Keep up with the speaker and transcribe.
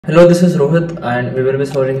Hello, this is Rohit and we will be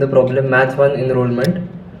solving the problem Math1 Enrollment.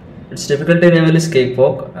 Its difficulty level is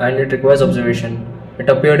Cakewalk and it requires observation. It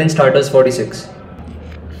appeared in Starters 46.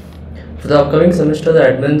 For the upcoming semester, the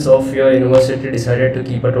admins of your university decided to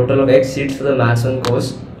keep a total of X seats for the Maths1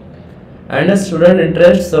 course. And a student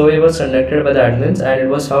interest survey was conducted by the admins and it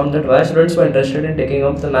was found that Y students were interested in taking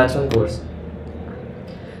up the Maths1 course.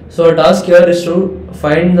 So our task here is to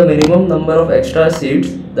find the minimum number of extra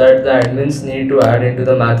seats that the admins need to add into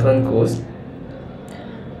the Math1 course,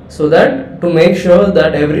 so that to make sure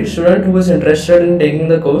that every student who is interested in taking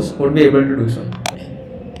the course would be able to do so.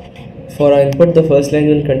 For our input, the first line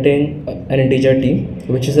will contain an integer t,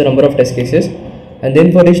 which is the number of test cases, and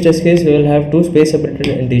then for each test case we will have two space separated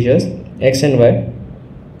integers x and y.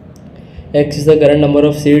 X is the current number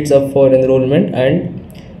of seats up for enrollment and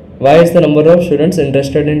y is the number of students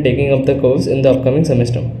interested in taking up the course in the upcoming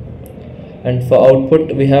semester. And for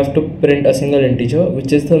output, we have to print a single integer,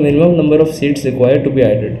 which is the minimum number of seats required to be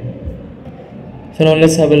added. So now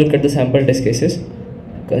let's have a look at the sample test cases.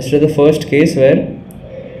 Consider the first case where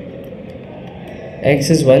x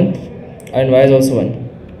is 1 and y is also 1.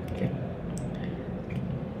 Okay.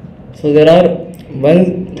 So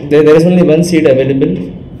there is only one seat available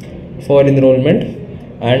for enrollment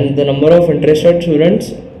and the number of interested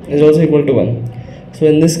students is also equal to 1. So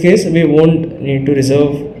in this case we won't need to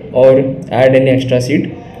reserve or add any extra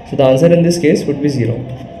seat. So the answer in this case would be 0.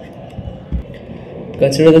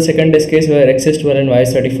 Consider the second test case where x is 12 and y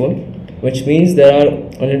is 34, which means there are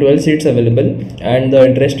only 12 seats available and the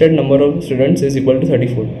interested number of students is equal to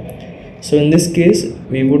 34. So in this case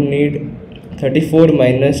we would need 34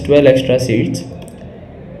 minus 12 extra seats,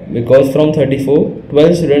 because from 34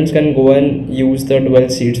 12 students can go and use the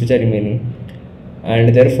 12 seats which are remaining,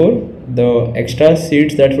 and therefore the extra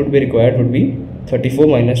seats that would be required would be 34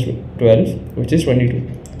 minus 12, which is 22.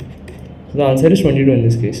 So the answer is 22 in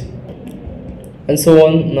this case. And so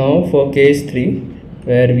on now for case 3,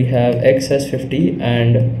 where we have x as 50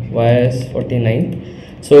 and y as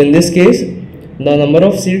 49. So in this case the number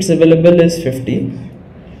of seats available is 50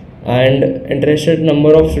 and interested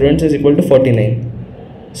number of students is equal to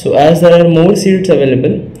 49. So as there are more seats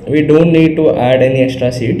available, we don't need to add any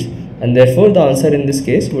extra seats, and therefore the answer in this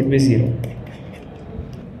case would be 0.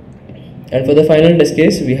 And for the final test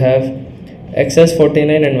case, we have x as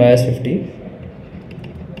 49 and y as 50.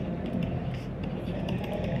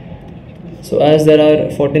 So as there are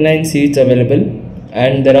 49 seats available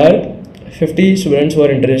and there are 50 students who are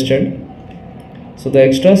interested, so the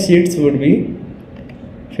extra seats would be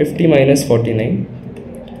 50 minus 49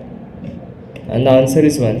 and the answer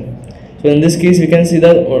is 1. So in this case we can see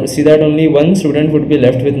that only one student would be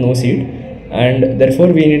left with no seat, and therefore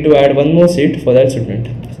we need to add one more seat for that student.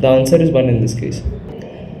 So the answer is 1 in this case.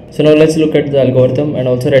 So now let's look at the algorithm and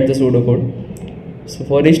also write the pseudocode. So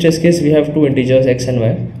for each test case we have two integers x and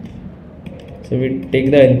y. So we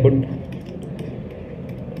take the input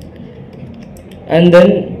and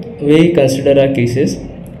then we consider our cases.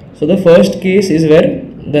 So the first case is where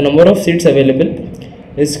the number of seats available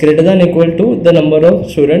is greater than equal to the number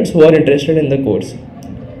of students who are interested in the course.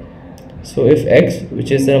 So if x,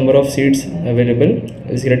 which is the number of seats available,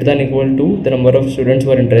 is greater than equal to the number of students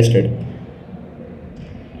who are interested,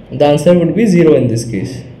 the answer would be 0 in this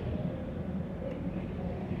case.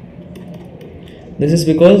 This is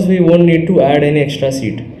because we won't need to add any extra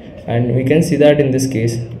seat, and we can see that in this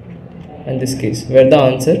case and this case where the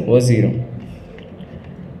answer was 0.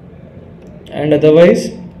 And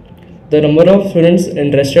otherwise the number of students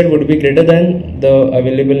interested would be greater than the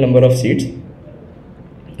available number of seats,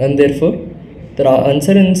 and therefore the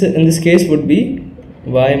answer in this case would be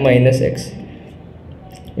y minus x,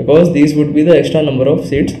 because these would be the extra number of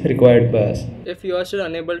seats required by us. If you are still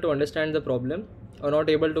unable to understand the problem or not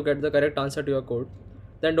able to get the correct answer to your code,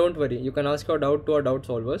 then don't worry, you can ask your doubt to our doubt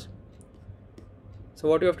solvers. So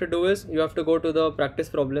what you have to do is you have to go to the practice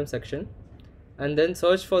problem section and then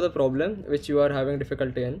search for the problem which you are having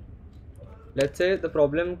difficulty in. Let's say the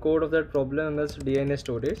problem code of that problem is DNA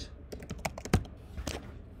storage.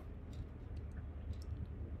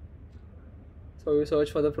 So you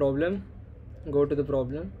search for the problem, go to the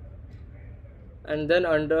problem, and then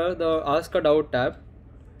under the Ask a Doubt tab,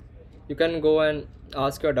 you can go and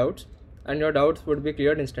ask your doubts and your doubts would be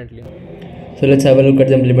cleared instantly. So let's have a look at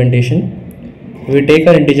the implementation. We take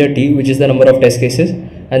our integer t, which is the number of test cases,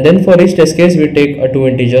 and then for each test case we take two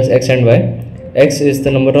integers x and y. X is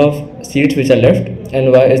the number of seats which are left and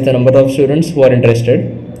y is the number of students who are interested.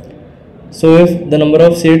 So if the number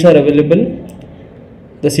of seats are available,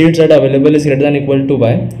 the seats that are available is greater than equal to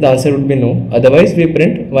y, the answer would be no. Otherwise we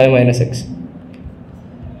print y minus x.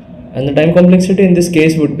 And the time complexity in this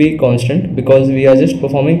case would be constant because we are just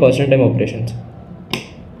performing constant time operations.